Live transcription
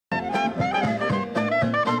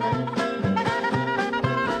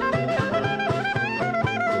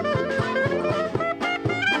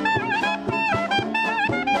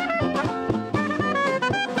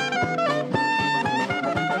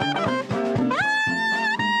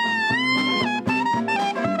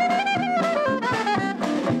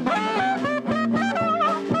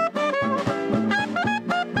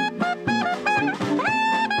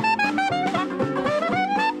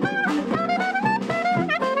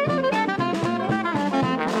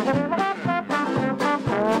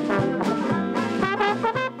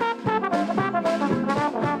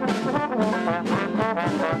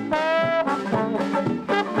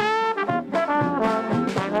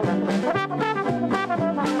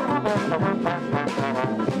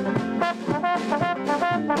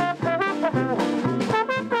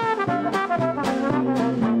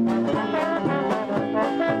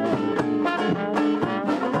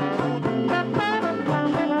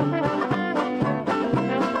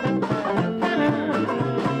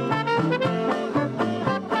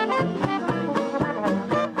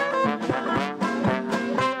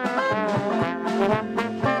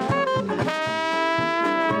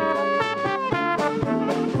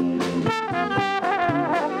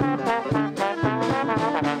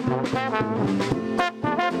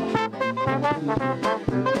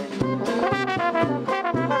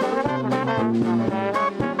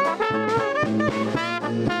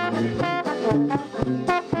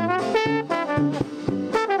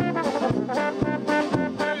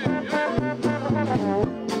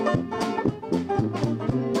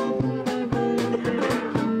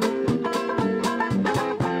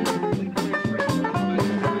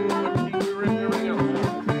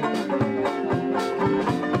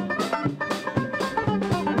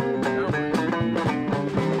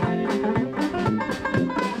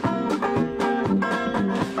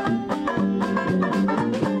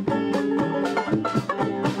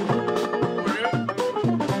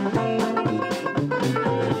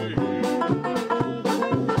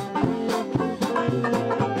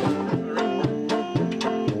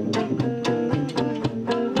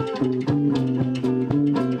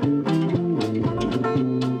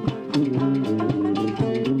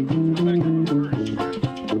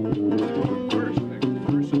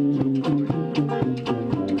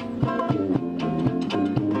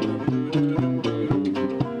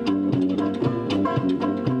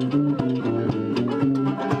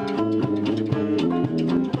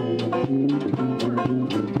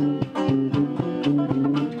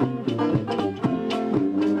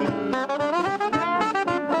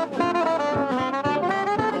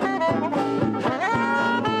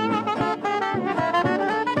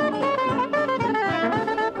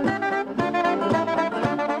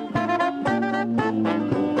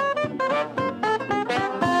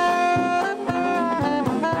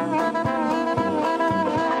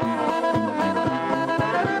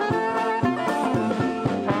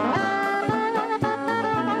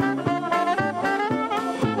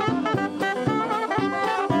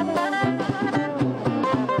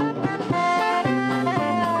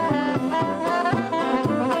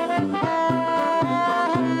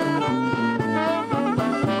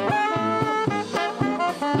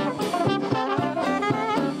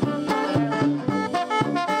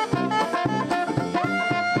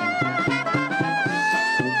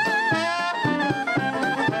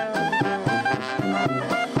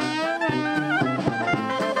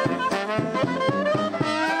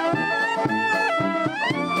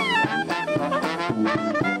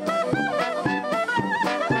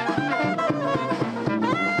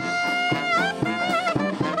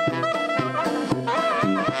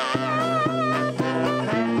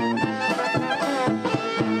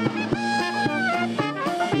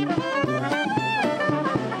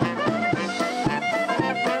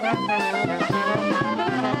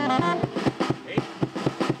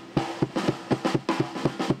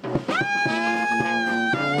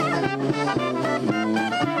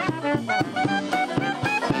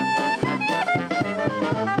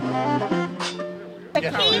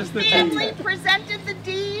Keith family presented the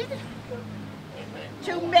deed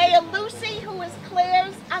to Mayor Lucy, who is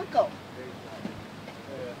Claire's uncle.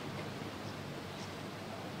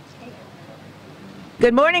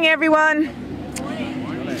 Good morning, everyone.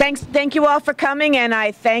 Thank you all for coming, and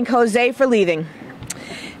I thank Jose for leaving.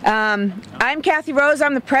 I'm Kathy Rose.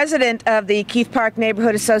 I'm the president of the Keith Park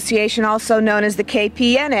Neighborhood Association, also known as the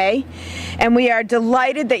KPNA, and we are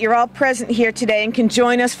delighted that you're all present here today and can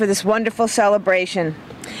join us for this wonderful celebration.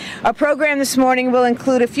 Our program this morning will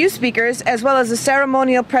include a few speakers as well as a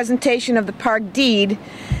ceremonial presentation of the park deed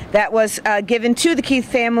that was given to the Keith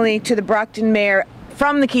family to the Brockton mayor,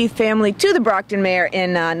 from the Keith family to the Brockton mayor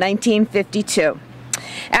in 1952.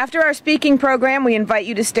 After our speaking program, we invite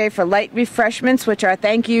you to stay for light refreshments, which are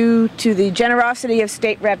thank you to the generosity of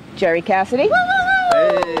State Rep Jerry Cassidy.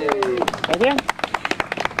 Hey. Right here.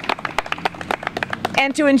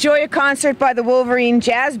 And to enjoy a concert by the Wolverine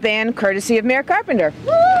Jazz Band, courtesy of Mayor Carpenter.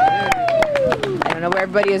 Woo! I don't know where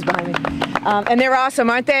everybody is behind me. And they're awesome,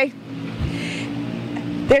 aren't they?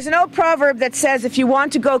 There's an old proverb that says, if you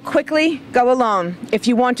want to go quickly, go alone. If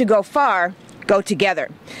you want to go far, go together.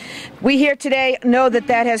 We here today know that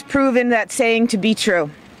that has proven that saying to be true.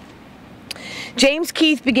 James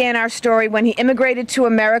Keith began our story when he immigrated to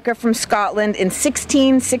America from Scotland in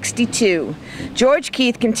 1662. George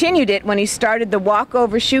Keith continued it when he started the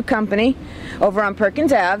Walkover Shoe Company over on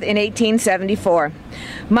Perkins Ave in 1874.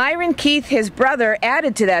 Myron Keith, his brother,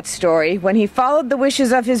 added to that story when he followed the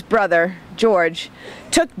wishes of his brother, George,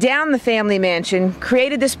 took down the family mansion,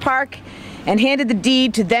 created this park, and handed the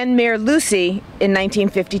deed to then Mayor Lucy in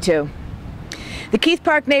 1952. The Keith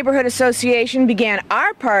Park Neighborhood Association began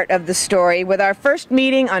our part of the story with our first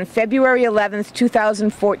meeting on February 11th,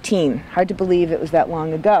 2014. Hard to believe it was that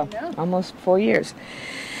long ago, almost 4 years.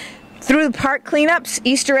 Through the park cleanups,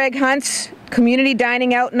 Easter egg hunts, community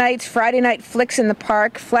dining out nights, Friday night flicks in the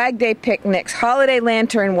park, Flag Day picnics, holiday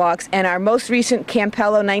lantern walks, and our most recent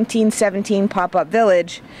Campello 1917 pop-up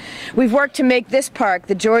village, we've worked to make this park,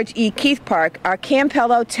 the George E. Keith Park, our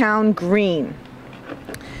Campello town green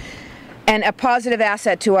and a positive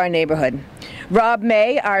asset to our neighborhood. Rob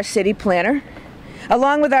May, our city planner,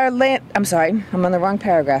 along with our I'm sorry, I'm on the wrong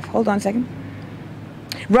paragraph. Hold on a second.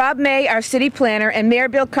 Rob May, our city planner, and Mayor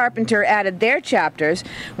Bill Carpenter added their chapters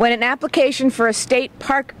when an application for a state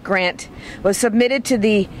park grant was submitted to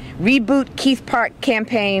the Reboot Keith Park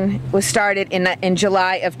campaign was started in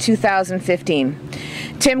July of 2015.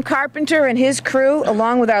 Tim Carpenter and his crew,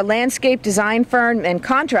 along with our landscape design firm and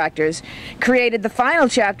contractors, created the final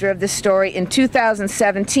chapter of this story in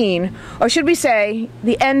 2017, or should we say,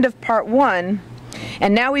 the end of part 1,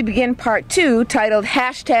 and now we begin part 2, titled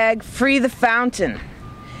 #FreeTheFountain.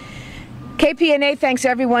 KPNA thanks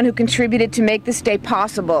everyone who contributed to make this day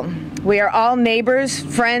possible. We are all neighbors,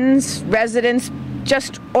 friends, residents,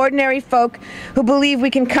 just ordinary folk who believe we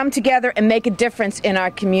can come together and make a difference in our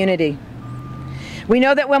community. We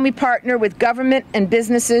know that when we partner with government and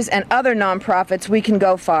businesses and other nonprofits, we can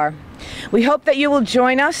go far. We hope that you will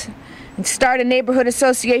join us and start a neighborhood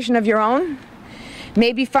association of your own.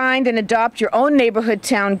 Maybe find and adopt your own neighborhood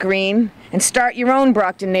town green and start your own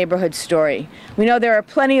Brockton neighborhood story. We know there are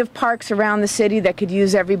plenty of parks around the city that could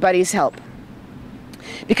use everybody's help.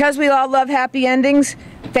 Because we all love happy endings,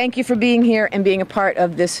 thank you for being here and being a part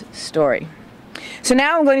of this story. So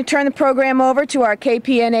now I'm going to turn the program over to our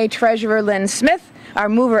KPNA treasurer, Lynn Smith, our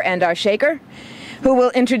mover and our shaker, who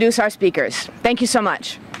will introduce our speakers. Thank you so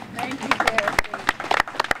much. Thank you, Kathy.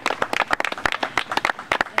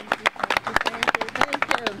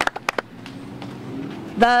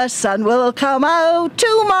 The sun will come out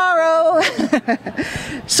tomorrow.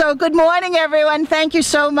 So good morning, everyone. Thank you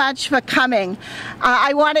so much for coming.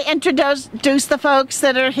 I want to introduce the folks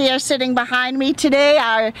that are here sitting behind me today.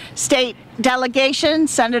 Our state delegation,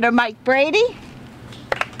 Senator Mike Brady.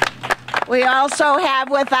 We also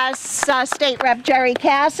have with us State Rep Jerry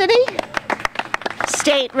Cassidy,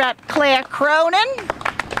 State Rep Claire Cronin,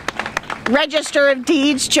 Register of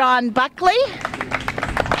Deeds John Buckley,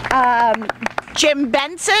 Jim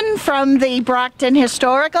Benson from the Brockton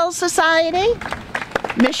Historical Society,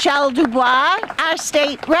 Michelle Dubois, our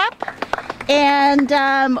state rep, and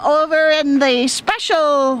over in the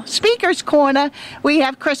special speakers corner, we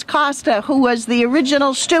have Chris Costa, who was the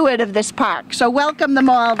original steward of this park. So welcome them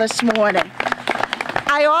all this morning.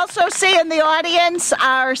 I also see in the audience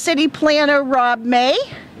our city planner, Rob May,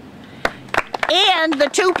 and the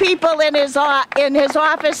two people in his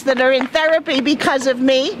office that are in therapy because of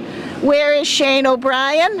me. Where is Shane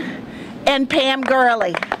O'Brien and Pam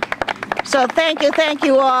Gurley? So thank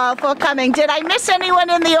you all for coming. Did I miss anyone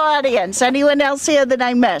in the audience? Anyone else here that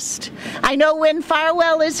I missed? I know Wynn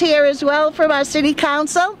Farwell is here as well from our city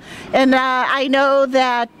council, and I know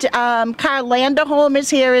that Carl Landerholm is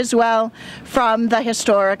here as well from the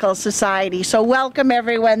Historical Society. So welcome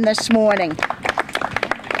everyone this morning.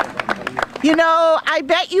 You know, I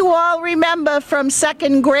bet you all remember from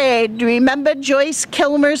second grade, remember Joyce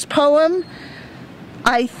Kilmer's poem,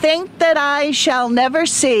 I think that I shall never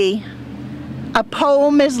see a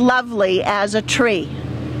poem as lovely as a tree.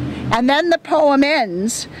 And then the poem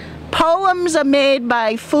ends, poems are made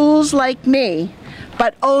by fools like me,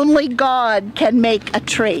 but only God can make a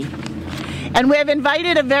tree. And we've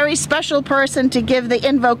invited a very special person to give the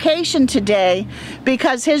invocation today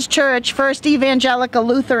because his church, First Evangelical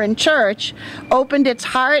Lutheran Church, opened its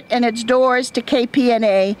heart and its doors to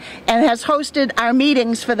KPNA and has hosted our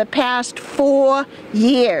meetings for the past 4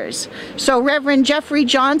 years. So Reverend Jeffrey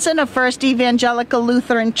Johnson of First Evangelical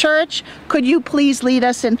Lutheran Church, could you please lead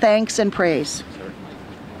us in thanks and praise?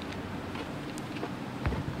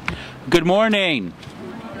 Good morning.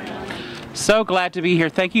 So glad to be here.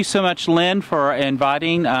 Thank you so much, Lynn, for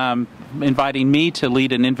inviting me to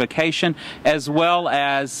lead an invocation, as well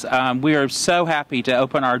as we are so happy to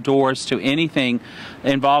open our doors to anything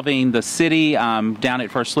involving the city down at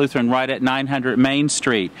First Lutheran right at 900 Main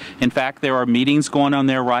Street. In fact, there are meetings going on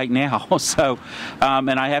there right now, so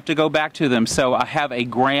and I have to go back to them. So I have a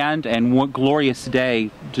grand and glorious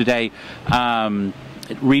day today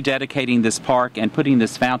rededicating this park and putting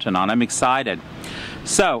this fountain on. I'm excited.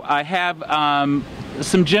 So I have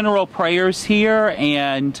some general prayers here,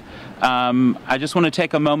 and I just want to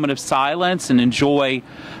take a moment of silence and enjoy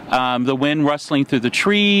the wind rustling through the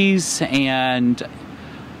trees and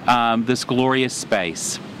this glorious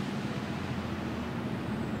space.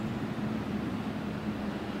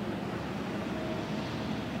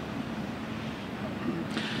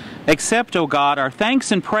 Accept, O God, our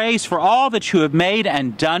thanks and praise for all that you have made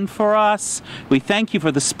and done for us. We thank you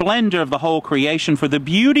for the splendor of the whole creation, for the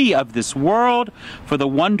beauty of this world, for the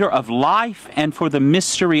wonder of life, and for the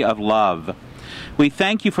mystery of love. We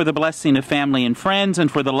thank you for the blessing of family and friends and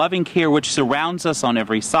for the loving care which surrounds us on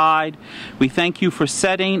every side. We thank you for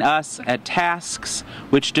setting us at tasks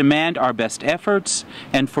which demand our best efforts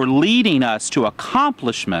and for leading us to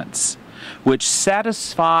accomplishments which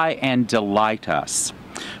satisfy and delight us.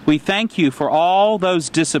 We thank you for all those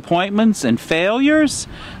disappointments and failures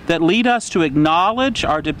that lead us to acknowledge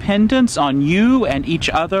our dependence on you and each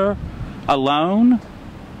other alone.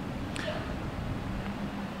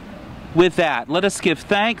 With that, let us give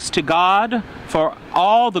thanks to God for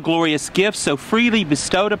all the glorious gifts so freely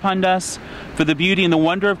bestowed upon us, for the beauty and the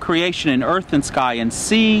wonder of creation in earth and sky and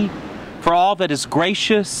sea, for all that is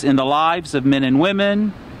gracious in the lives of men and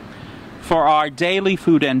women, for our daily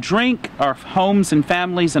food and drink, our homes and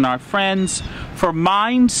families and our friends, for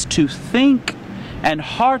minds to think and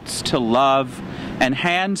hearts to love and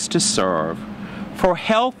hands to serve, for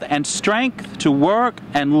health and strength to work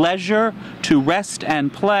and leisure to rest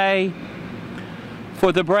and play,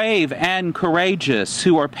 for the brave and courageous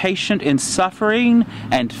who are patient in suffering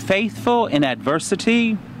and faithful in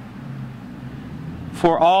adversity,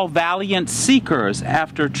 for all valiant seekers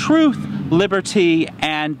after truth, liberty,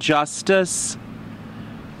 and justice,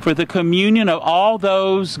 for the communion of all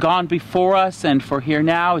those gone before us and for here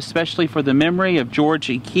now, especially for the memory of George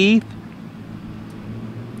E. Keith.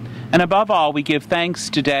 And above all, we give thanks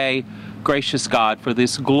today, gracious God, for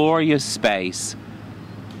this glorious space,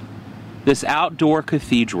 this outdoor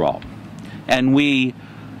cathedral. And we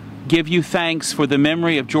give you thanks for the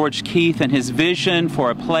memory of George Keith and his vision for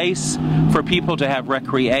a place for people to have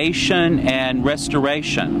recreation and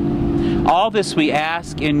restoration. All this we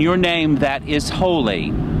ask in your name that is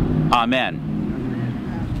holy. Amen.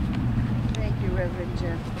 Thank you, Reverend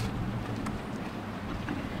Jeff.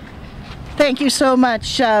 Thank you so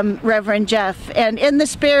much, Reverend Jeff. And in the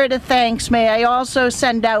spirit of thanks, may I also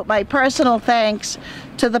send out my personal thanks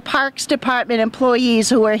to the Parks Department employees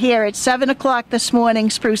who were here at 7 o'clock this morning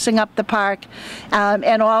sprucing up the park,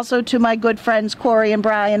 and also to my good friends Corey and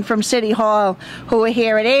Brian from City Hall who were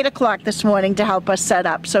here at 8 o'clock this morning to help us set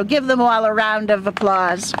up. So give them all a round of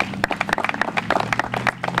applause.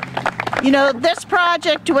 You know, this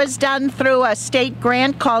project was done through a state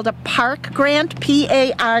grant called a Park Grant,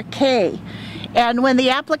 P-A-R-K. And when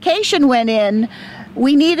the application went in,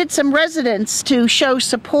 we needed some residents to show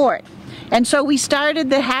support. And so we started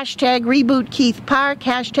the hashtag Reboot Keith Park,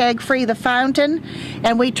 hashtag Free the Fountain,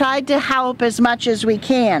 and we tried to help as much as we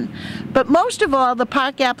can. But most of all, the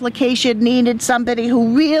park application needed somebody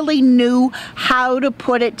who really knew how to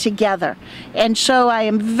put it together. And so I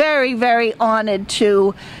am very, very honored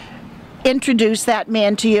to introduce that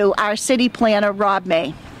man to you, our city planner, Rob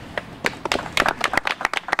May.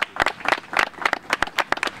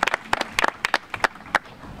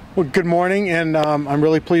 Well, good morning, and I'm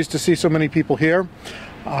really pleased to see so many people here.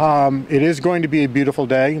 It is going to be a beautiful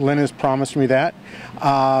day. Lynn has promised me that.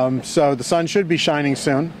 So the sun should be shining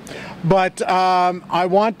soon. But I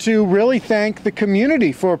want to really thank the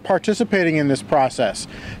community for participating in this process.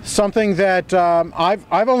 Something that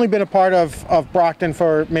I've only been a part of Brockton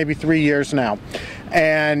for maybe 3 years now.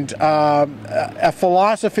 And a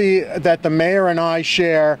philosophy that the mayor and I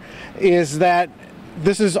share is that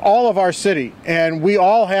this is all of our city, and we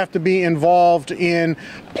all have to be involved in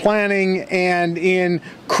planning and in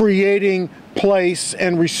creating place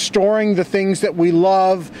and restoring the things that we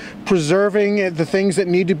love, preserving the things that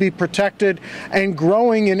need to be protected, and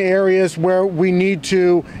growing in areas where we need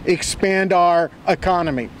to expand our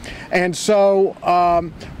economy. And so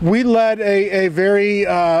we led a very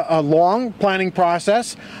long planning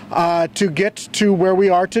process to get to where we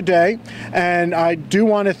are today. And I do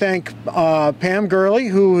want to thank Pam Gurley,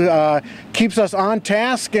 who keeps us on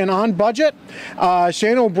task and on budget.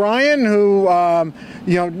 Shane O'Brien, who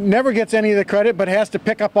never gets any of the credit, but has to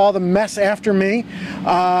pick up all the mess after me.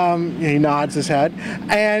 He nods his head.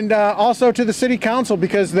 And also to the City Council,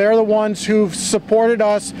 because they're the ones who've supported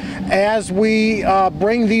us as we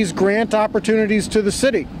bring these grant opportunities to the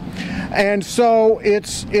city. And so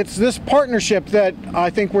it's this partnership that I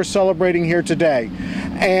think we're celebrating here today.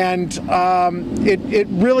 And it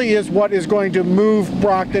really is what is going to move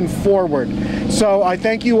Brockton forward. So I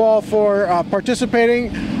thank you all for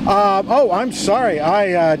participating. Oh, I'm sorry,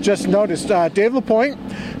 I just noticed Dave LaPointe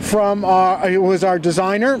who was our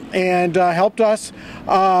designer and helped us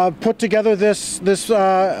put together this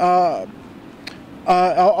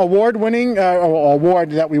award-winning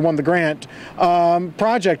award that we won the grant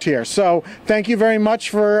project here. So thank you very much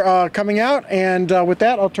for coming out, and with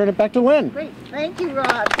that I'll turn it back to Lynn. Great, thank you,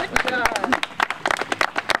 Rob. Good job.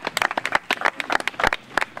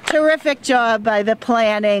 Terrific job by the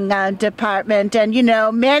planning department. And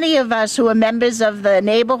many of us who are members of the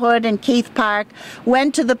neighborhood in Keith Park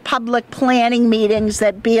went to the public planning meetings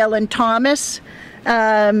that Beal and Thomas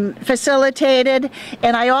facilitated.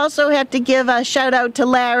 And I also have to give a shout out to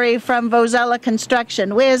Larry from Vozella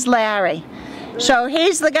Construction. Where's Larry? So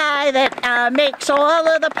he's the guy that makes all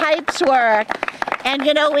of the pipes work. And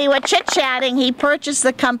we were chit-chatting. He purchased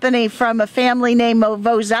the company from a family named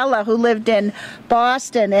Vozella who lived in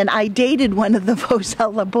Boston, and I dated one of the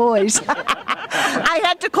Vozella boys. I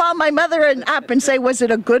had to call my mother up and say, was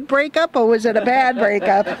it a good breakup or was it a bad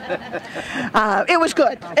breakup? It was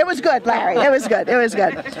good. It was good, Larry. It was good. It was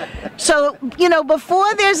good. So,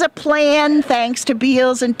 before there's a plan, thanks to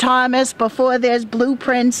Beals and Thomas, before there's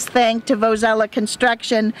blueprints, thanks to Vozella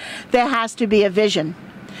Construction, there has to be a vision.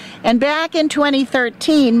 And back in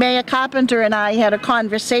 2013, Mayor Carpenter and I had a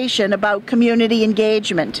conversation about community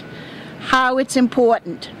engagement, how it's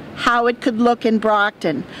important, how it could look in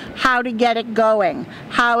Brockton, how to get it going,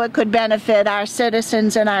 how it could benefit our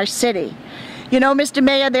citizens and our city. Mr.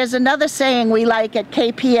 Mayor, there's another saying we like at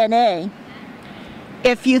KPNA.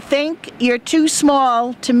 If you think you're too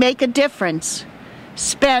small to make a difference,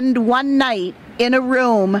 spend one night in a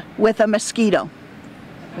room with a mosquito.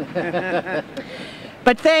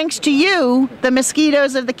 But thanks to you, the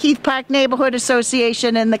mosquitoes of the Keith Park Neighborhood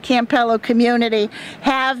Association and the Campello community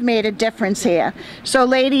have made a difference here. So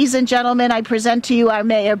ladies and gentlemen, I present to you our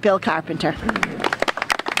Mayor, Bill Carpenter.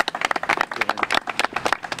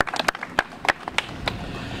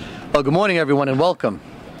 Well, good morning, everyone, and welcome.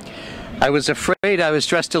 I was afraid I was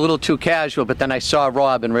dressed a little too casual, but then I saw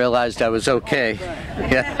Rob and realized I was okay.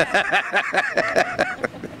 Yeah.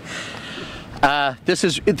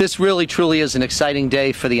 This really truly is an exciting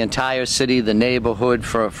day for the entire city, the neighborhood,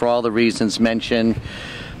 for all the reasons mentioned.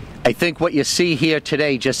 I think what you see here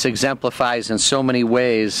today just exemplifies in so many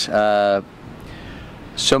ways so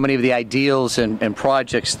many of the ideals and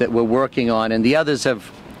projects that we're working on, and the others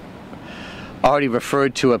have already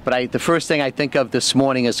referred to it, but the first thing I think of this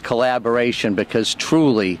morning is collaboration, because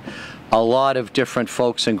truly a lot of different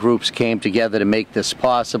folks and groups came together to make this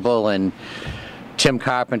possible. And Tim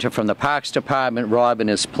Carpenter from the Parks Department, Rob and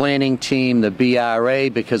his planning team, the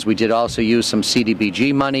BRA, because we did also use some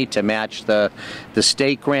CDBG money to match the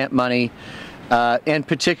state grant money, and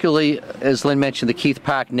particularly, as Lynn mentioned, the Keith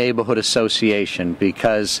Park Neighborhood Association,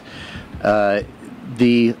 because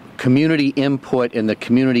the community input and the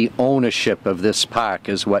community ownership of this park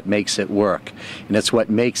is what makes it work, and it's what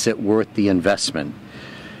makes it worth the investment.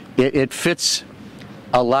 It fits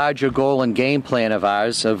a larger goal and game plan of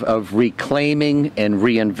ours of reclaiming and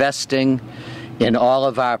reinvesting in all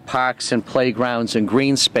of our parks and playgrounds and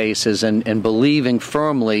green spaces, and believing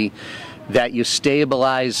firmly that you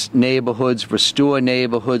stabilize neighborhoods, restore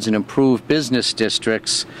neighborhoods, and improve business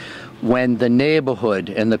districts when the neighborhood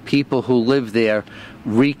and the people who live there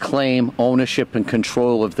reclaim ownership and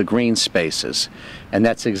control of the green spaces. And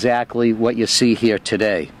that's exactly what you see here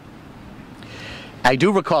today. I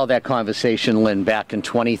do recall that conversation, Lynn, back in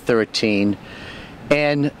 2013,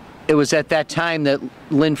 and it was at that time that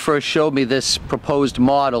Lynn first showed me this proposed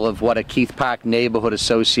model of what a Keith Park Neighborhood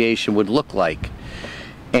Association would look like.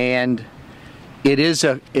 And it is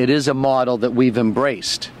a model that we've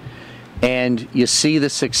embraced. And you see the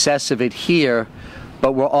success of it here,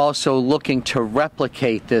 but we're also looking to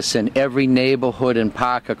replicate this in every neighborhood and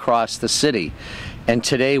park across the city. And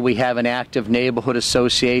today we have an active neighborhood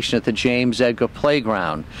association at the James Edgar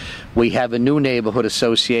Playground. We have a new neighborhood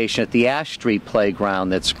association at the Ash Street Playground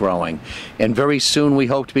that's growing. And very soon we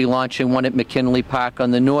hope to be launching one at McKinley Park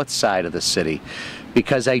on the north side of the city.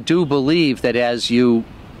 Because I do believe that as you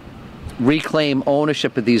reclaim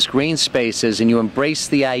ownership of these green spaces and you embrace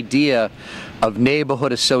the idea of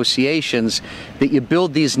neighborhood associations, that you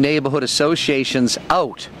build these neighborhood associations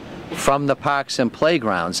out from the parks and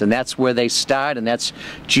playgrounds, and that's where they start, and that's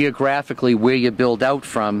geographically where you build out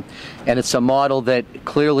from. And it's a model that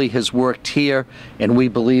clearly has worked here, and we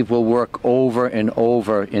believe will work over and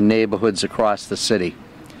over in neighborhoods across the city.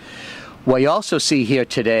 What you also see here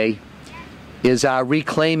today is our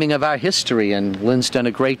reclaiming of our history, and Lynn's done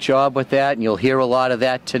a great job with that, and you'll hear a lot of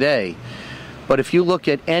that today. But if you look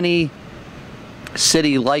at any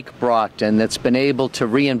city like Brockton that's been able to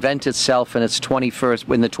reinvent itself in the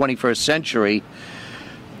 21st century,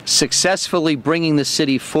 successfully bringing the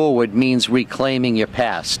city forward means reclaiming your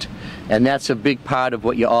past. And that's a big part of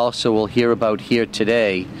what you also will hear about here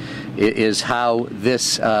today, is how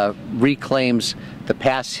this reclaims the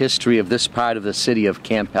past history of this part of the city, of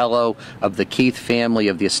Campello, of the Keith family,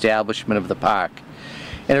 of the establishment of the park.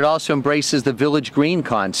 And it also embraces the village green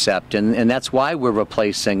concept, and that's why we're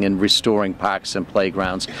replacing and restoring parks and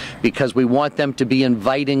playgrounds, because we want them to be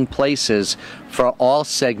inviting places for all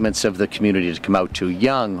segments of the community to come out to,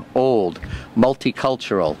 young, old,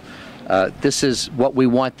 multicultural. This is what we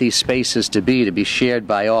want these spaces to be shared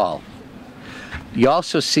by all. You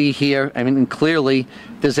also see here, I mean, clearly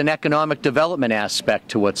there's an economic development aspect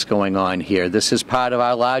to what's going on here. This is part of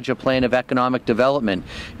our larger plan of economic development,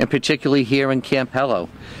 and particularly here in Campello.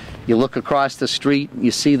 You look across the street,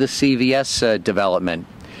 you see the CVS development.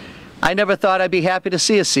 I never thought I'd be happy to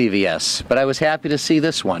see a CVS, but I was happy to see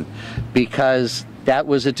this one, because that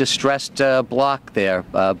was a distressed block there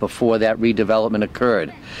before that redevelopment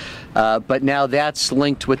occurred. But now that's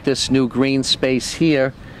linked with this new green space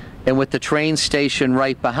here, and with the train station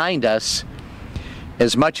right behind us.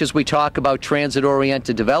 As much as we talk about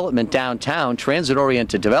transit-oriented development downtown,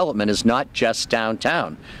 transit-oriented development is not just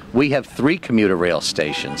downtown. We have 3 commuter rail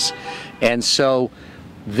stations. And so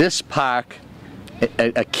this park,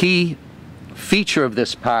 a key feature of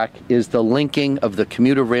this park is the linking of the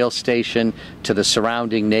commuter rail station to the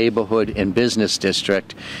surrounding neighborhood and business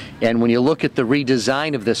district. And when you look at the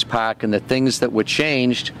redesign of this park and the things that were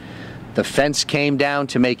changed, the fence came down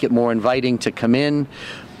to make it more inviting to come in,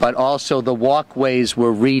 but also the walkways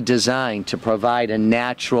were redesigned to provide a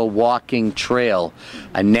natural walking trail,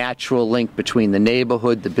 a natural link between the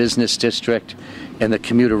neighborhood, the business district, and the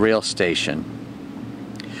commuter rail station.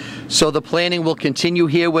 So the planning will continue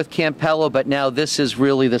here with Campello, but now this is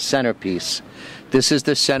really the centerpiece. This is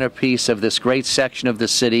the centerpiece of this great section of the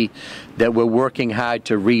city that we're working hard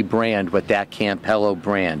to rebrand with that Campello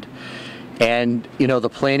brand. And, you know, the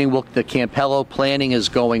Campello planning is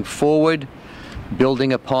going forward,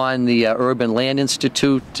 building upon the Urban Land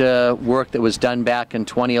Institute work that was done back in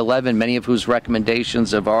 2011, many of whose recommendations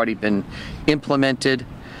have already been implemented.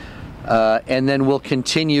 And then we'll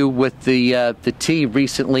continue with the T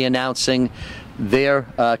recently announcing their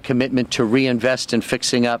commitment to reinvest in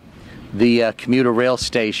fixing up the commuter rail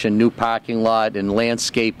station, new parking lot and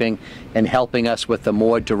landscaping, and helping us with a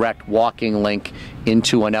more direct walking link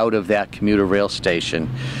into and out of that commuter rail station.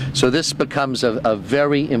 So this becomes a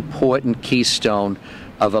very important keystone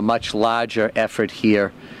of a much larger effort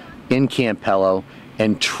here in Campello,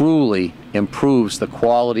 and truly improves the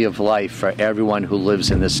quality of life for everyone who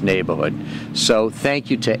lives in this neighborhood. So thank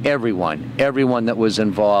you to everyone that was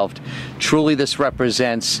involved. Truly this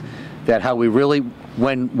represents that how we really,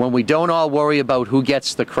 when we don't all worry about who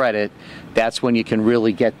gets the credit, that's when you can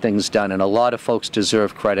really get things done. And a lot of folks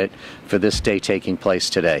deserve credit for this day taking place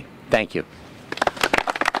today. Thank you.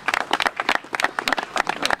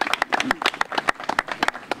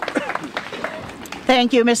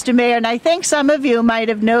 Thank you, Mr. Mayor. And I think some of you might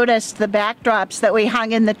have noticed the backdrops that we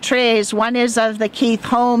hung in the trees. One is of the Keith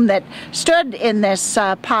home that stood in this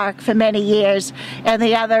park for many years, and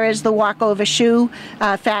the other is the Walkover Shoe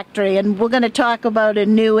Factory. And we're going to talk about a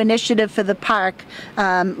new initiative for the park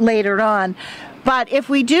later on. But if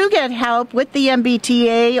we do get help with the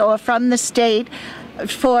MBTA or from the state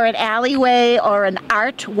for an alleyway or an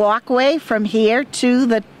art walkway from here to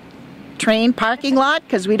the train parking lot,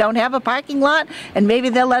 because we don't have a parking lot, and maybe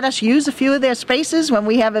they'll let us use a few of their spaces when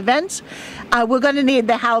we have events, we're going to need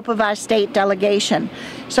the help of our state delegation.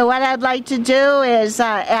 So what I'd like to do is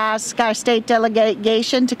ask our state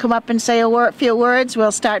delegation to come up and say a few words.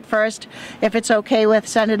 We'll start first, if it's okay with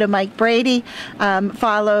Senator Mike Brady,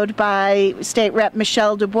 followed by State Rep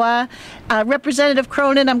Michelle Dubois. Representative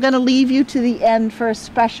Cronin, I'm going to leave you to the end for a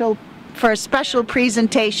special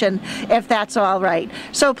presentation, if that's all right.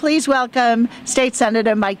 So please welcome State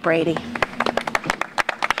Senator Mike Brady.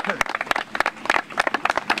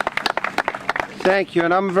 Thank you,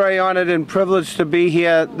 and I'm very honored and privileged to be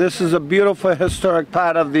here. This is a beautiful historic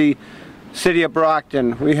part of the city of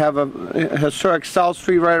Brockton. We have a historic South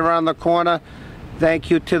Street right around the corner.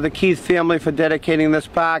 Thank you to the Keith family for dedicating this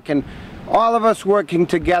park, and all of us working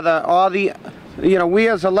together, we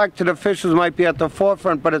as elected officials might be at the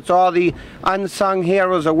forefront, but it's all the unsung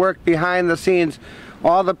heroes that work behind the scenes.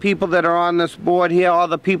 All the people that are on this board here, all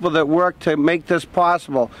the people that work to make this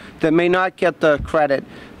possible, that may not get the credit.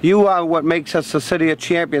 You are what makes us the City of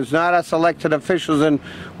Champions, not us elected officials, and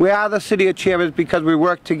we are the City of Champions because we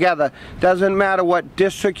work together. Doesn't matter what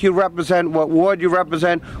district you represent, what ward you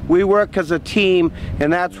represent, we work as a team,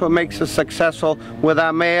 and that's what makes us successful with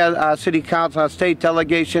our mayor, our city council, our state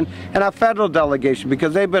delegation, and our federal delegation,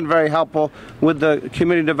 because they've been very helpful with the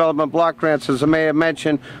community development block grants. As the mayor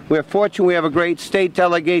mentioned, we're fortunate we have a great state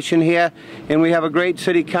delegation here, and we have a great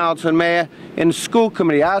city council and mayor and school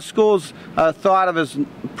committee. Our schools are thought of as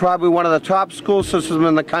probably one of the top school systems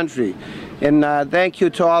in the country. And thank you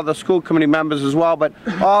to all the school committee members as well, but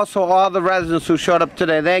also all the residents who showed up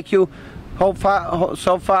today. Thank you. So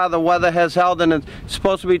far the weather has held, and it's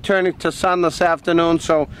supposed to be turning to sun this afternoon,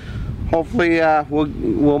 so hopefully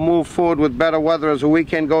we'll move forward with better weather as the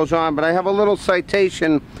weekend goes on. But I have a little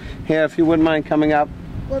citation here, if you wouldn't mind coming up.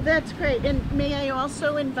 Well, that's great. And may I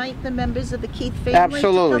also invite the members of the Keith family to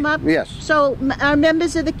come up? Yes. So, our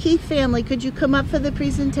members of the Keith family, could you come up for the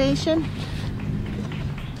presentation?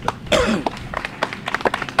 Come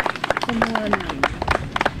on.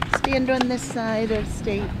 Stand on this side of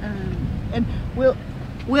state, and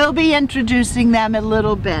we'll be introducing them a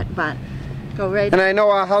little bit, but go right. And I know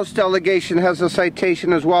our House delegation has a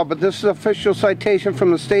citation as well, but this is an official citation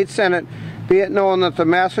from the State Senate. Be it known that the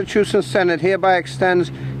Massachusetts Senate hereby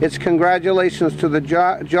extends its congratulations to the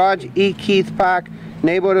George E. Keith Park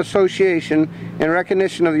Neighborhood Association in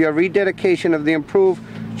recognition of your rededication of the improved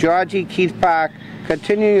George E. Keith Park,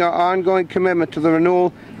 continuing your ongoing commitment to the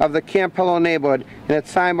renewal of the Campello neighborhood. And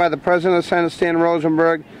it's signed by the President of the Senate, Stan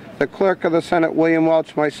Rosenberg, the Clerk of the Senate, William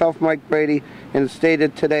Welch, myself, Mike Brady, and it's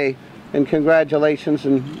stated today. And congratulations,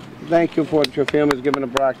 and thank you for what your family has given to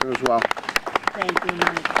Brockton as well. Thank you,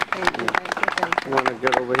 Mike. Thank you. I want to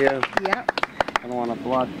get over here. Yep. I don't want to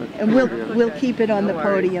block the... And we'll keep it on the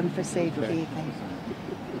podium for safekeeping.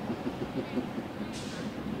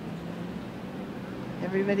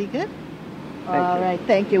 Everybody good? All right,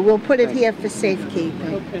 thank you. We'll put it here for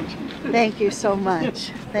safekeeping. Thank you so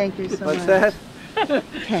much. Thank you so much. What's that?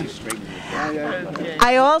 Okay.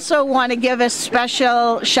 I also want to give a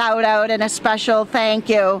special shout out and a special thank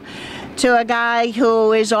you to a guy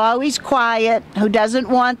who is always quiet, who doesn't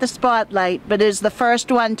want the spotlight, but is the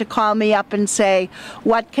first one to call me up and say,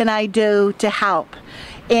 what can I do to help?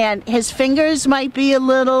 And his fingers might be a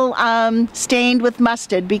little stained with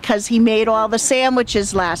mustard because he made all the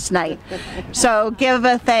sandwiches last night. So give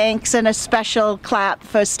a thanks and a special clap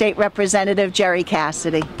for State Representative Jerry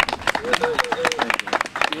Cassidy.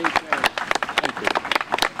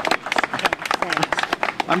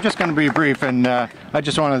 I'm just going to be brief, and I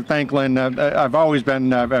just want to thank Lynn. I've always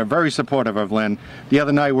been very supportive of Lynn. The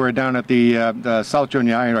other night we were down at the South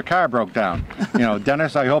Junior High and a car broke down.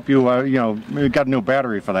 Dennis, I hope you got a new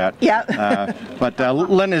battery for that. Yeah. But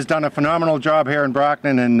Lynn has done a phenomenal job here in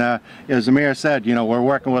Brockton, and as the mayor said, we're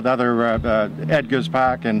working with other Edgar's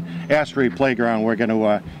Park and Astery Playground. We're going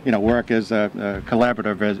to work as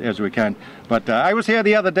collaborative as we can. But I was here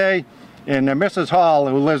the other day. And Mrs. Hall,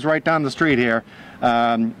 who lives right down the street here,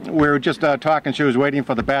 we were just talking, she was waiting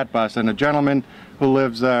for the bat bus, and a gentleman who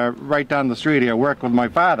lives right down the street here worked with my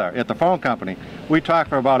father at the phone company. We talked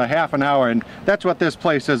for about a half an hour, and that's what this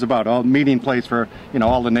place is about, a meeting place for, you know,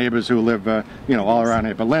 all the neighbors who live, you know, all around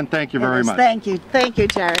here. But Lynn, thank you very much. Thank you,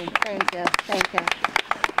 Jerry. Thank you, thank you.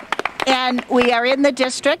 And we are in the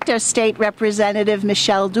district of State Representative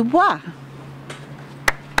Michelle Dubois.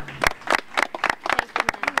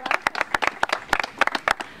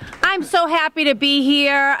 I'm so happy to be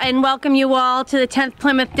here and welcome you all to the 10th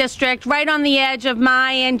Plymouth District, right on the edge of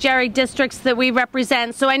my and Jerry districts that we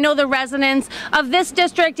represent. So I know the residents of this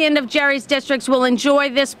district and of Jerry's districts will enjoy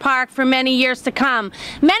this park for many years to come.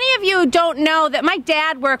 Many of you don't know that my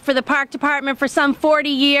dad worked for the park department for some 40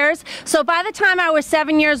 years. So by the time I was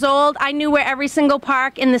 7 years old, I knew where every single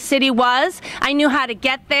park in the city was. I knew how to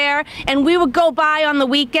get there, and we would go by on the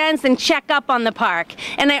weekends and check up on the park.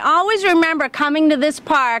 And I always remember coming to this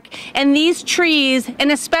park and these trees,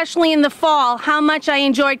 and especially in the fall, how much I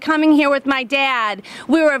enjoyed coming here with my dad.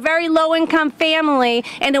 We were a very low-income family,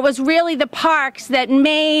 and it was really the parks that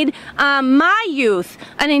made my youth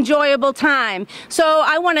an enjoyable time. So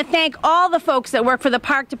I want to thank all the folks that work for the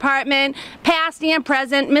park department, past and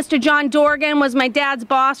present. Mr. John Dorgan was my dad's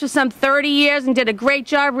boss for some 30 years and did a great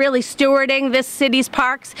job really stewarding this city's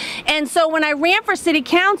parks. And so when I ran for city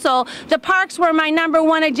council, the parks were my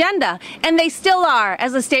 #1 agenda, and they still are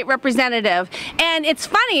as a state representative. And it's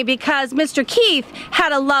funny because Mr. Keith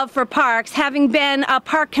had a love for parks, having been a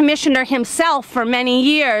park commissioner himself for many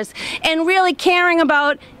years, and really caring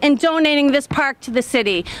about and donating this park to the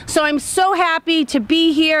city. So I'm so happy to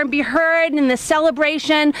be here and be heard in the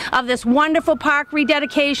celebration of this wonderful park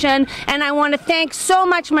rededication. And I want to thank so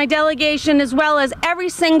much my delegation, as well as every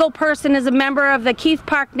single person as a member of the Keith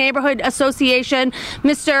Park Neighborhood Association,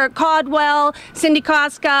 Mr. Caldwell, Cindy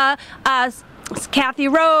Koska, Kathy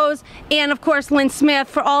Rose, and of course Lynn Smith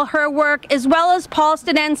for all her work, as well as Paul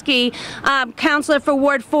Studensky, Councilor for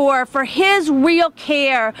Ward 4, for his real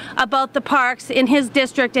care about the parks in his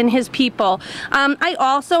district and his people. I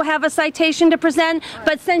also have a citation to present,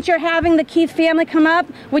 but since you're having the Keith family come up,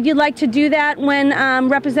 would you like to do that when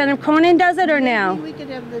Representative Cronin does it, or now? Maybe we could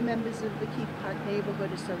have the members of the Keith Park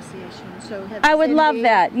Neighborhood Association. So have I would Cindy, love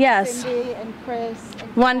that, yes. Cindy and Chris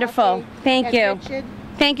and Wonderful. Kathy Thank and you. Richard.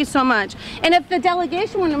 Thank you so much. And if the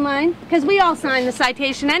delegation wouldn't mind, because we all signed the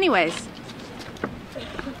citation anyways.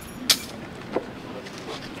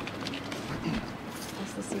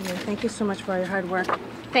 Nice to see you. Thank you so much for all your hard work.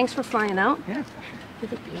 Thanks for flying out. Yeah. You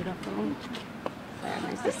look beautiful. Very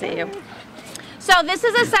nice to see you. So this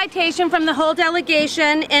is a citation from the whole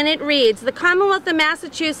delegation, and it reads, "The Commonwealth of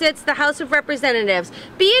Massachusetts, the House of Representatives.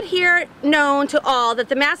 Be it here known to all that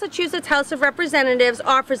the Massachusetts House of Representatives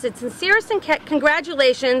offers its sincerest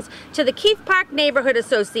congratulations to the Keith Park Neighborhood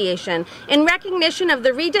Association in recognition of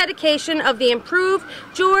the rededication of the improved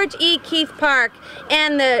George E. Keith Park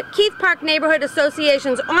and the Keith Park Neighborhood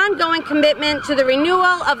Association's ongoing commitment to the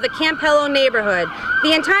renewal of the Campello neighborhood.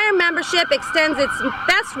 The entire membership extends its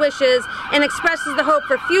best wishes and expresses the hope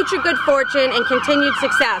for future good fortune and continued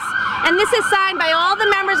success." And this is signed by all the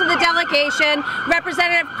members of the delegation,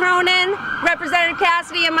 Representative Cronin, Representative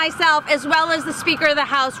Cassidy, and myself, as well as the Speaker of the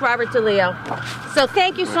House, Robert DeLeo. So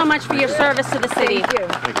thank you so much for your service to the city. Thank you.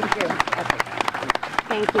 Thank you.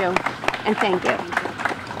 Thank you. And thank you.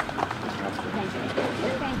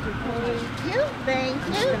 Thank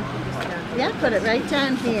you. Yeah, put it right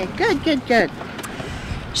down here. Good, good, good.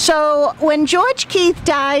 So when George Keith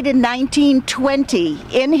died in 1920,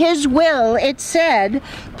 in his will it said,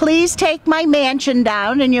 "Please take my mansion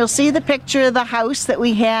down," and you'll see the picture of the house that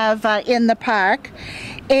we have in the park.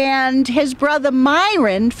 And his brother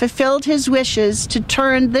Myron fulfilled his wishes to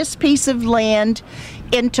turn this piece of land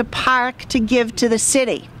into park to give to the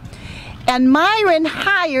city. And Myron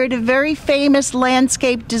hired a very famous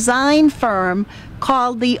landscape design firm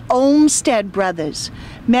called the Olmsted Brothers.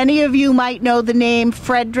 Many of you might know the name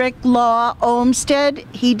Frederick Law Olmsted.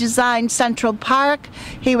 He designed Central Park.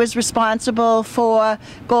 He was responsible for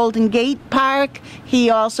Golden Gate Park.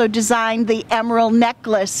 He also designed the Emerald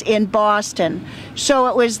Necklace in Boston. So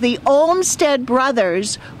it was the Olmsted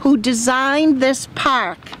Brothers who designed this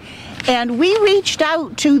park. And we reached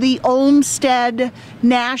out to the Olmsted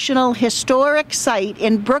National Historic Site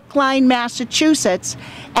in Brookline, Massachusetts,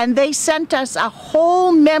 and they sent us a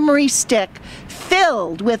whole memory stick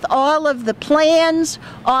filled with all of the plans,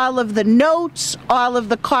 all of the notes, all of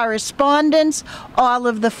the correspondence, all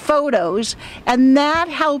of the photos, and that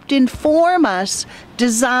helped inform us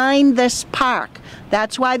design this park.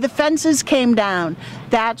 That's why the fences came down.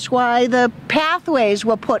 That's why the pathways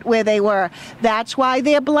were put where they were. That's why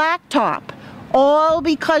they're blacktop. All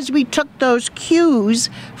because we took those cues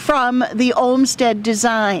from the Olmsted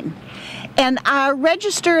design. And our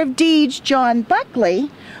Register of Deeds, John Buckley,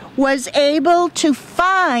 was able to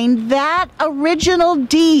find that original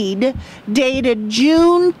deed dated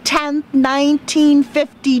June 10th,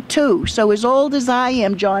 1952. So as old as I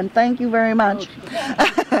am, John, thank you very much.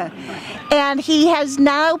 And he has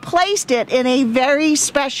now placed it in a very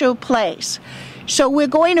special place. So we're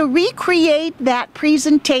going to recreate that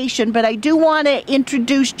presentation, but I do want to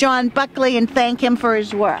introduce John Buckley and thank him for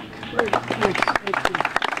his work.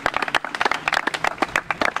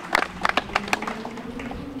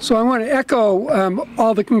 So I want to echo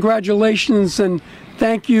all the congratulations and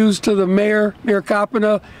thank yous to the Mayor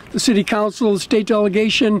Carpenter, the City Council, the State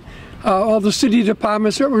Delegation, all the city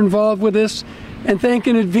departments that were involved with this, and thank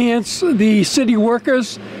in advance the city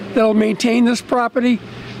workers that will maintain this property.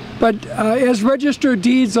 But as Registered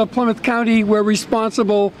Deeds of Plymouth County, we're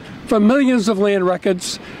responsible for millions of land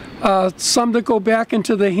records, some that go back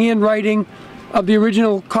into the handwriting of the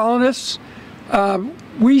original colonists.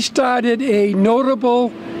 We started a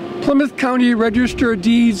notable Plymouth County Register of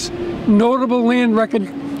Deeds notable land record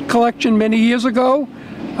collection many years ago.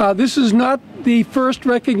 This is not the first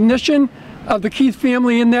recognition of the Keith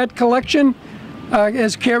family in that collection.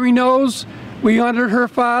 As Carrie knows, we honored her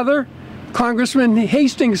father, Congressman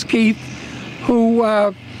Hastings Keith, who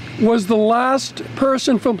was the last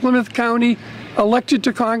person from Plymouth County elected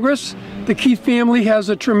to Congress. The Keith family has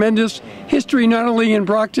a tremendous history not only in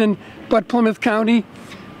Brockton but Plymouth County.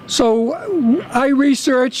 So I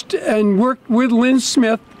researched and worked with Lynn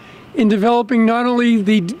Smith in developing not only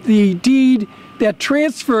the deed that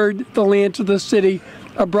transferred the land to the city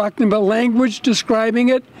of Brockton, but language describing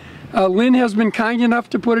it. Lynn has been kind enough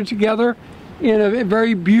to put it together in a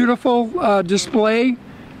very beautiful display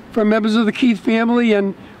for members of the Keith family,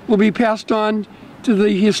 and will be passed on to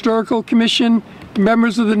the Historical Commission,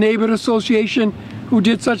 members of the Neighborhood Association who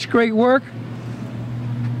did such great work.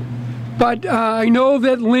 But I know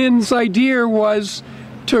that Lynn's idea was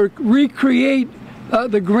to recreate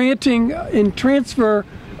the granting and transfer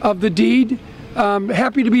of the deed.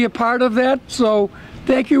 Happy to be a part of that. So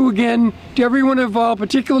thank you again to everyone involved,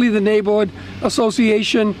 particularly the Neighborhood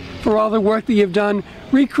Association, for all the work that you've done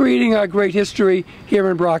recreating our great history here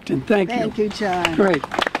in Brockton. Thank you. Thank you, John. Great.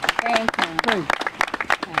 Thank you. Great.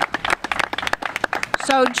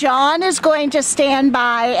 So John is going to stand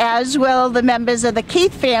by, as will the members of the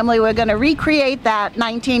Keith family. We're going to recreate that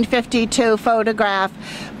 1952 photograph.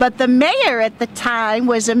 But the mayor at the time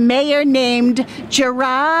was a mayor named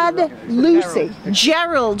Gerald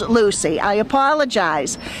Lucy. I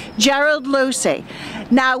apologize. Gerald Lucy.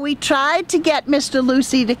 Now, we tried to get Mr.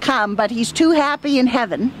 Lucy to come, but he's too happy in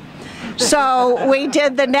heaven. So we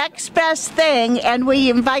did the next best thing, and we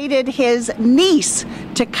invited his niece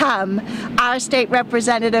to come, our state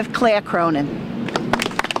representative, Claire Cronin.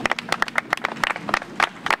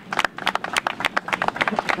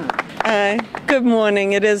 Good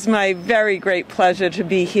morning. It is my very great pleasure to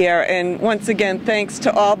be here, and once again, thanks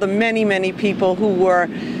to all the many people who were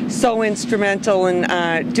so instrumental in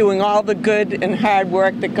doing all the good and hard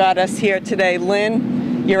work that got us here today.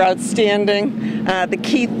 Lynn, you're outstanding. The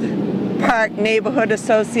Keith Park Neighborhood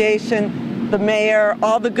Association, the mayor,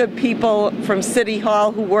 all the good people from City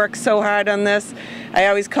Hall who work so hard on this. I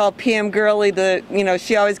always call Pam Gurley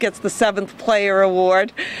she always gets the 7th player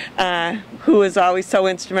award, who is always so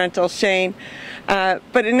instrumental, Shane. But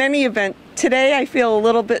in any event, today I feel a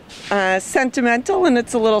little bit sentimental, and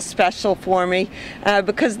it's a little special for me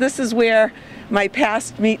because this is where my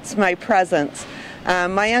past meets my present.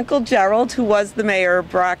 My Uncle Gerald, who was the mayor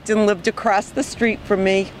of Brockton, lived across the street from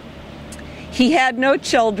me. He had no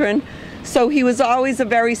children, so he was always a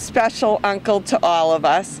very special uncle to all of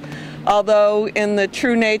us. Although in the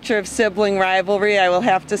true nature of sibling rivalry, I will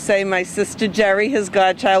have to say my sister Jerry, his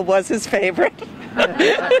godchild, was his favorite.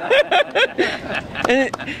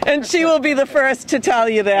 and she will be the first to tell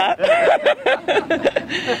you that.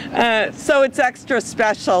 So it's extra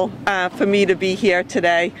special for me to be here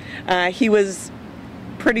today. He was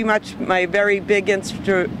pretty much my very big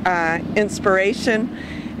inspiration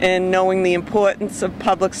in knowing the importance of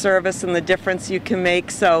public service and the difference you can make.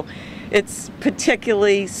 So it's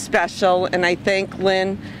particularly special, and I thank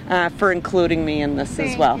Lynn for including me in this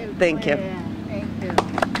as well. Thank you. Thank you.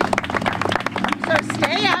 So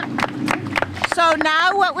stay up. So So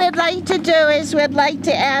now what we'd like to do is we'd like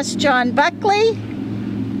to ask John Buckley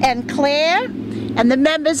and Claire and the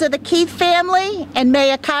members of the Keith family and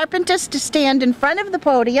Mayor Carpenter to stand in front of the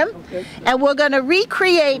podium, and we're going to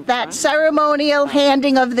recreate that ceremonial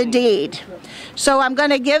handing of the deed. So I'm going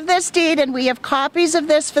to give this deed, and we have copies of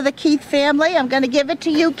this for the Keith family. I'm going to give it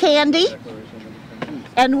to you, Candy.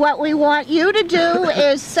 And what we want you to do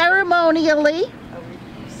is ceremonially,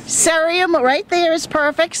 right there is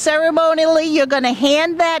perfect. Ceremonially, you're going to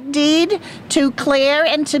hand that deed to Claire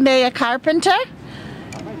and to Mayor Carpenter,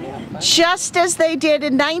 just as they did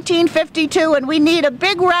in 1952, and we need a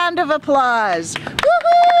big round of applause. Woohoo!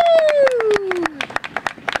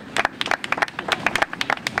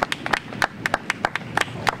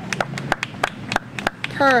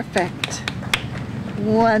 Perfect.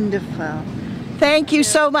 Wonderful. Thank you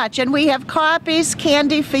so much. And we have copies,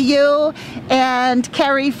 Candy, for you, and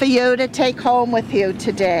Kerry for you to take home with you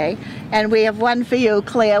today. And we have one for you,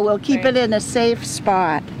 Claire. We'll keep it in a safe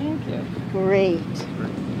spot. Thank you. Great.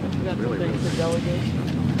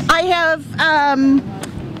 I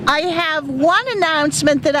have one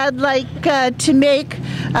announcement that I'd like to make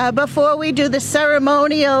before we do the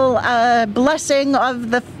ceremonial blessing of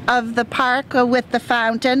the park with the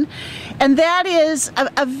fountain, and that is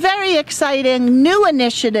a very exciting new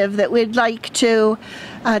initiative that we'd like to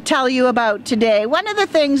tell you about today. One of the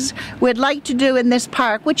things we'd like to do in this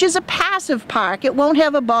park, which is a passive park, it won't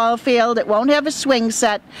have a ball field, it won't have a swing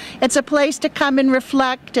set, it's a place to come and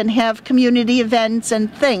reflect and have community events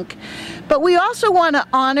and think. But we also want to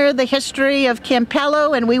honor the history of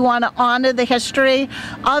Campello, and we want to honor the history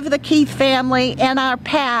of the Keith family and our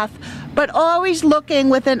path, but always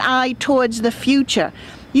looking with an eye towards the future.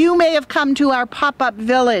 You may have come to our pop-up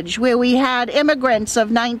village where we had immigrants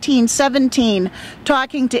of 1917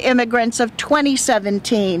 talking to immigrants of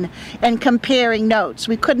 2017 and comparing notes.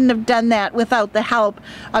 We couldn't have done that without the help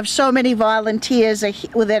of so many volunteers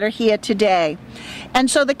that are here today. And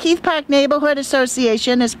so the Keith Park Neighborhood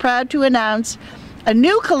Association is proud to announce a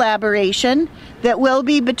new collaboration that will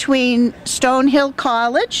be between Stonehill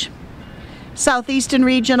College, Southeastern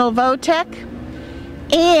Regional VOTEC,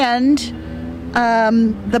 and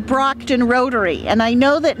the Brockton Rotary. And I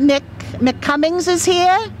know that Nick Cummings is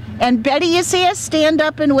here and Betty is here. Stand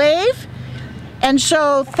up and wave. And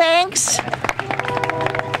so thanks to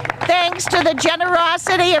the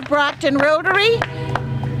generosity of Brockton Rotary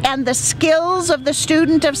and the skills of the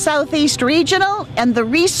student of Southeast Regional and the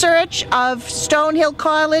research of Stonehill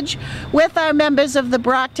College with our members of the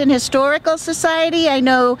Brockton Historical Society. I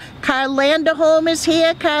know Carl Landerholm is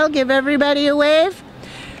here. Carl, give everybody a wave.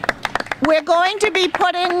 We're going to be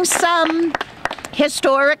putting some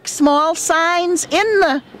historic small signs in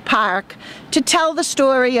the park to tell the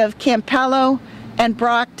story of Campello and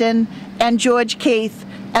Brockton and George Keith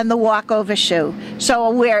and the walkover shoe.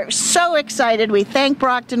 So we're so excited. We thank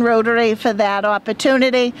Brockton Rotary for that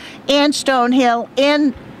opportunity, and Stonehill,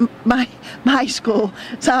 and my school,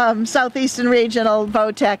 Southeastern Regional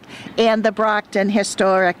VOTEC, and the Brockton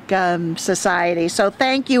Historic Society. So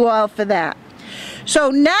thank you all for that.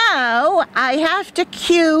 So now I have to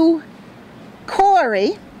cue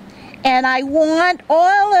Corey, and I want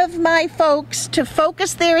all of my folks to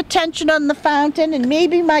focus their attention on the fountain, and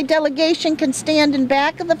maybe my delegation can stand in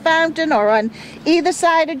back of the fountain or on either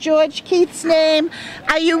side of George Keith's name.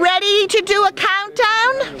 Are you ready to do a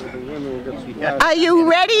countdown? Are you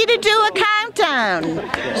ready to do a countdown?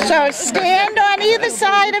 So stand on either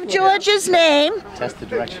side of George's name. Test the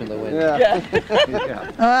direction of the wind. Yeah.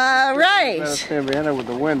 All right. Stand behind it with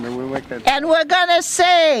the wind, and we make that. And we're gonna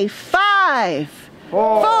say 5,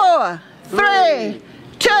 4, 3,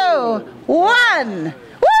 2, 1.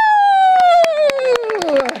 Woo!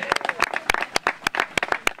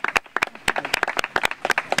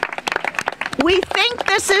 We think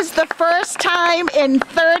this is the first time in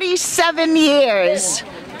 37 years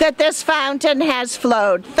that this fountain has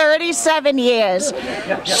flowed. 37 years.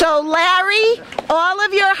 So Larry, all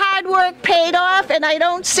of your hard work paid off, and I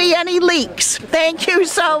don't see any leaks. Thank you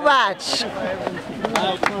so much.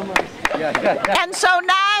 And so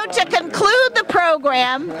now to conclude the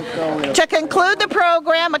program,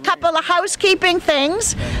 a couple of housekeeping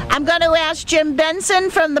things. I'm going to ask Jim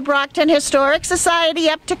Benson from the Brockton Historic Society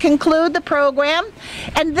up to conclude the program.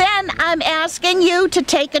 And then I'm asking you to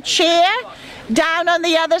take a chair down on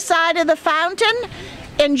the other side of the fountain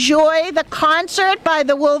Enjoy the concert by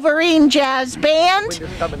the Wolverine Jazz Band.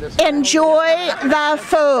 Enjoy the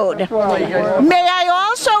food. May I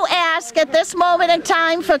also ask at this moment in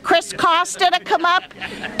time for Chris Costa to come up,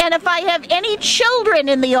 and if I have any children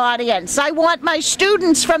in the audience, I want my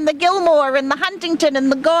students from the Gilmore and the Huntington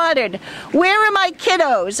and the Goddard. Where are my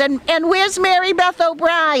kiddos? And where's Mary Beth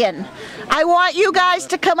O'Brien? I want you guys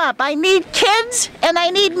to come up. I need kids and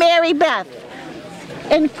I need Mary Beth.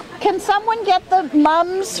 And can someone get the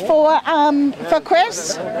mums for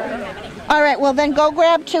Chris? All right, well then go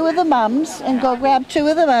grab two of the mums and go grab two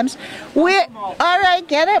of the mums. All right,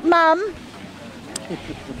 get it, Mum.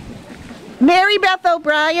 Mary Beth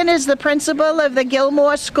O'Brien is the principal of the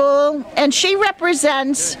Gilmore School, and she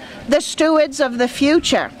represents the stewards of the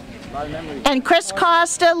future. And Chris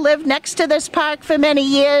Costa lived next to this park for many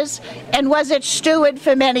years and was its steward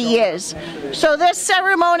for many years. So this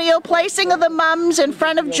ceremonial placing of the mums in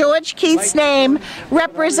front of George Keith's name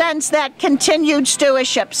represents that continued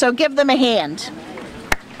stewardship. So give them a hand.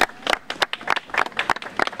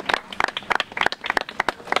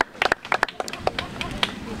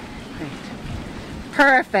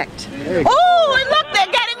 Perfect. Oh, and look, they're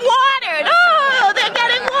getting watered. Oh, they're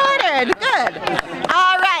getting watered. Good.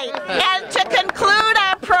 All right. And to conclude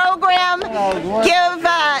our program,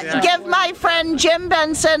 give my friend Jim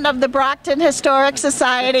Benson of the Brockton Historic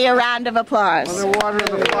Society a round of applause.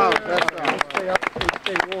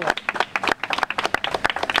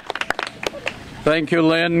 Thank you,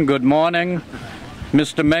 Lynn. Good morning.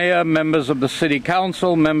 Mr. Mayor, members of the City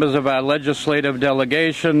Council, members of our legislative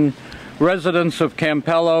delegation, residents of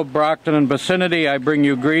Campello, Brockton, and vicinity, I bring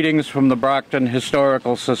you greetings from the Brockton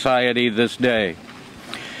Historical Society this day.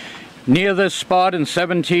 Near this spot in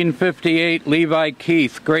 1758, Levi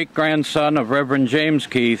Keith, great-grandson of Reverend James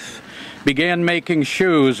Keith, began making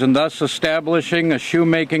shoes and thus establishing a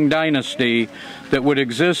shoemaking dynasty that would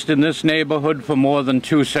exist in this neighborhood for more than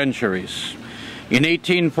 2 centuries. In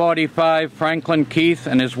 1845, Franklin Keith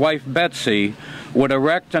and his wife Betsy would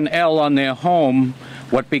erect an L on their home,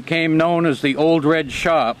 what became known as the Old Red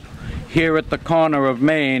Shop, here at the corner of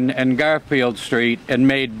Main and Garfield Street, and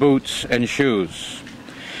made boots and shoes.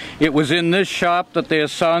 It was in this shop that their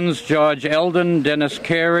sons, George Eldon, Dennis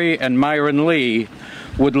Carey, and Myron Lee,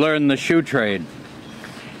 would learn the shoe trade.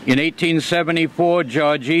 In 1874,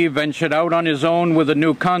 George E. ventured out on his own with a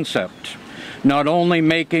new concept, not only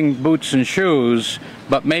making boots and shoes,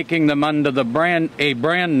 but making them under the a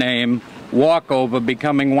brand name, Walkover,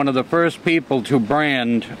 becoming one of the first people to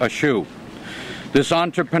brand a shoe. This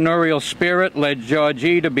entrepreneurial spirit led George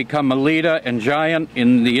E. to become a leader and giant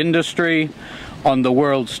in the industry on the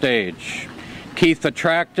world stage. Keith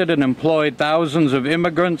attracted and employed thousands of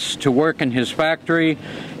immigrants to work in his factory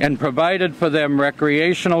and provided for them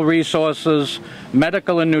recreational resources,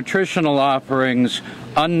 medical and nutritional offerings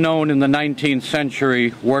unknown in the 19th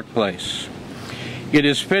century workplace. It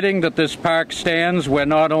is fitting that this park stands where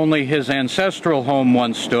not only his ancestral home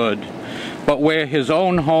once stood, but where his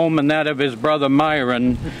own home and that of his brother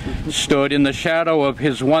Myron stood in the shadow of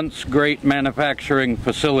his once great manufacturing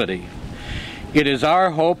facility. It is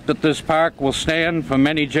our hope that this park will stand for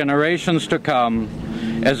many generations to come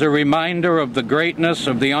as a reminder of the greatness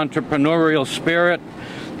of the entrepreneurial spirit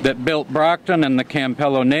that built Brockton and the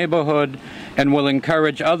Campello neighborhood, and will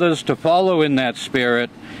encourage others to follow in that spirit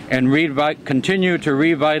and continue to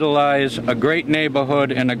revitalize a great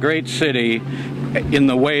neighborhood and a great city in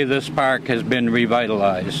the way this park has been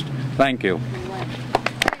revitalized. Thank you.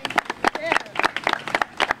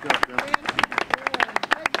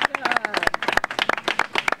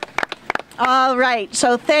 All right,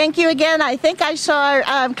 so thank you again. I think I saw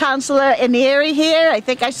Councilor Inieri here. I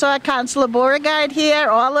think I saw Councilor Beauregard here.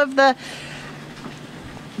 All of the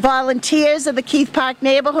volunteers of the Keith Park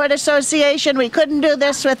Neighborhood Association. We couldn't do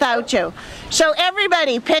this without you. So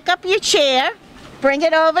everybody, pick up your chair, bring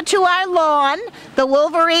it over to our lawn. The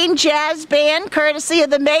Wolverine Jazz Band, courtesy of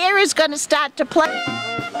the mayor, is going to start to play.